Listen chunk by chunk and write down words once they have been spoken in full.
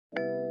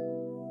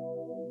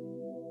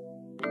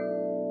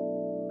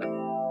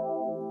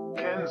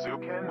You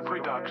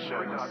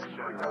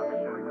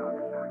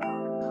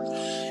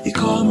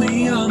call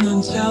me on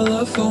the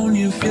telephone,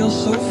 you feel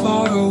so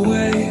far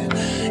away.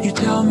 You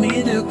tell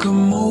me to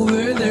come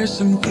over, there's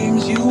some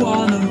games you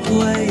wanna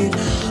play.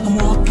 I'm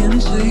walking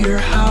to your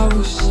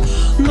house,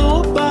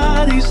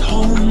 nobody's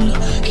home,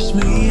 just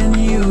me and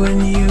you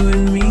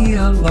and me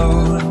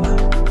alone.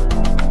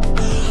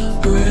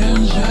 We're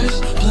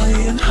just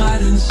playing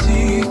hide and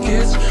seek,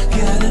 it's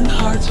getting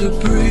hard to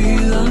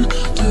breathe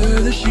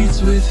under the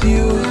sheets with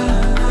you.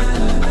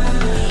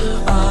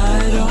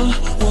 I don't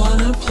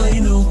wanna play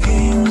no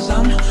games,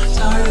 I'm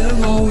tired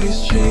of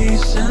always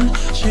chasing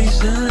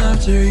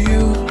after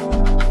you.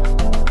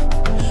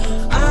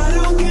 I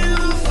don't give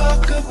a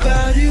fuck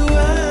about you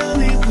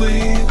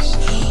anyways.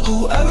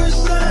 Whoever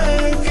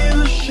said I give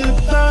a shit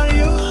about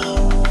you,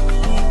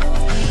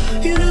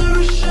 you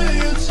never share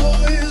your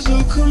toys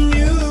or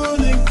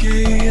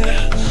communicate.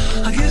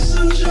 I guess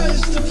I'm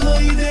just a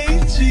play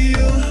date to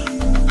you.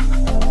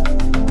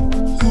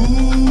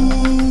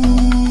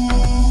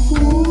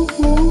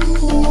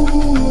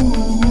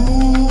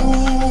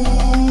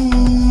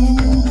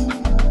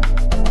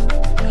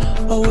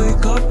 I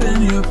wake up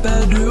in your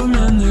bedroom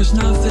and there's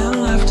nothing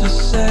left to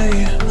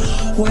say.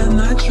 When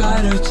I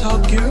try to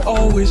talk, you're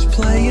always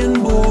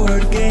playing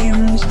board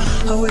games.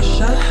 I wish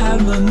I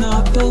had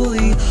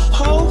Monopoly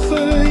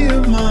over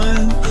your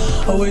mind.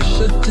 I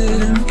wish I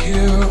didn't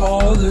care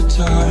all the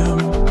time.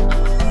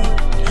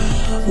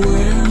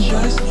 We're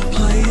just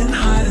playing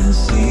hide and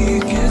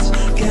seek, it's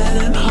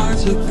getting hard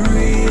to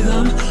breathe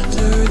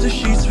under the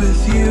sheets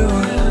with you.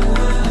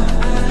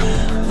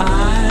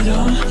 I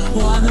don't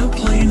wanna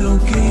play no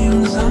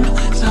games, I'm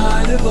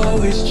tired of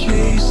always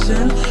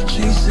chasing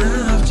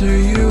after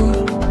you.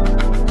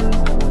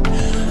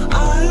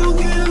 I don't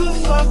give a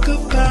fuck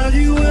about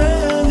you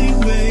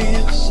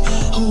anyways.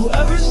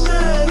 Whoever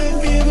said I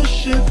give a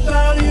shit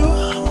about you,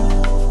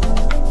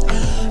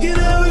 you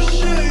never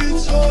share your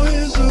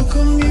toys or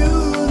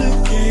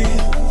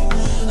communicate.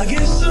 I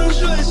guess I'm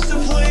just a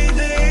play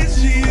date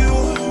to you.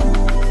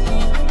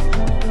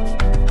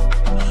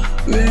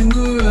 Ring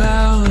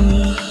around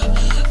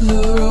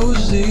the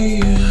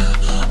rosy,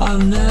 I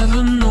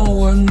never know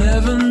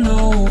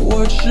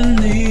what you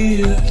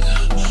need.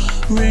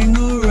 Ring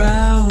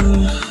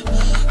around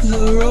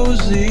the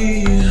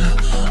rosy,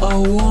 I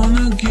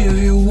wanna give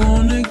you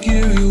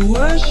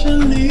what you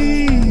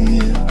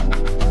need.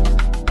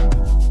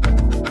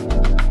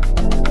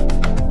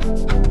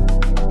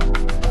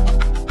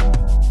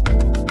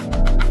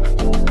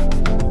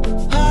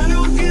 I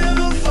don't give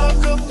a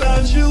fuck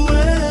about you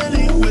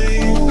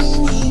anyways.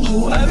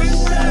 Whoever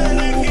said I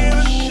give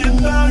a shit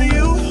about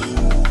you,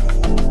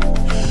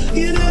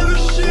 you never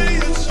share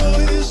your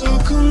toys or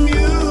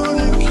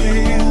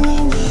communicate.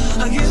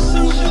 I guess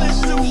I'm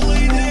just a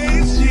play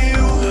date to you.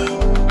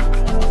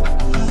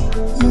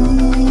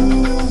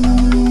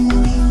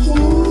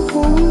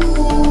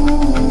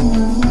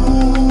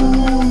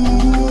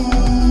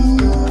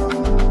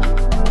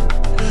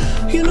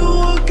 You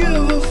know I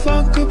give a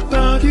fuck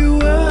about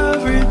you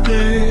every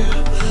day,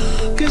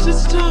 'cause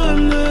it's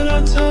time that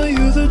I tell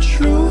you the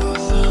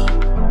truth.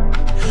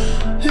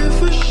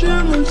 If I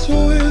share my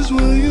toys,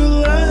 will you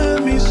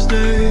let me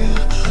stay?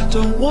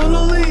 Don't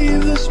wanna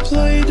leave this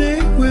play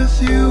date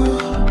with you.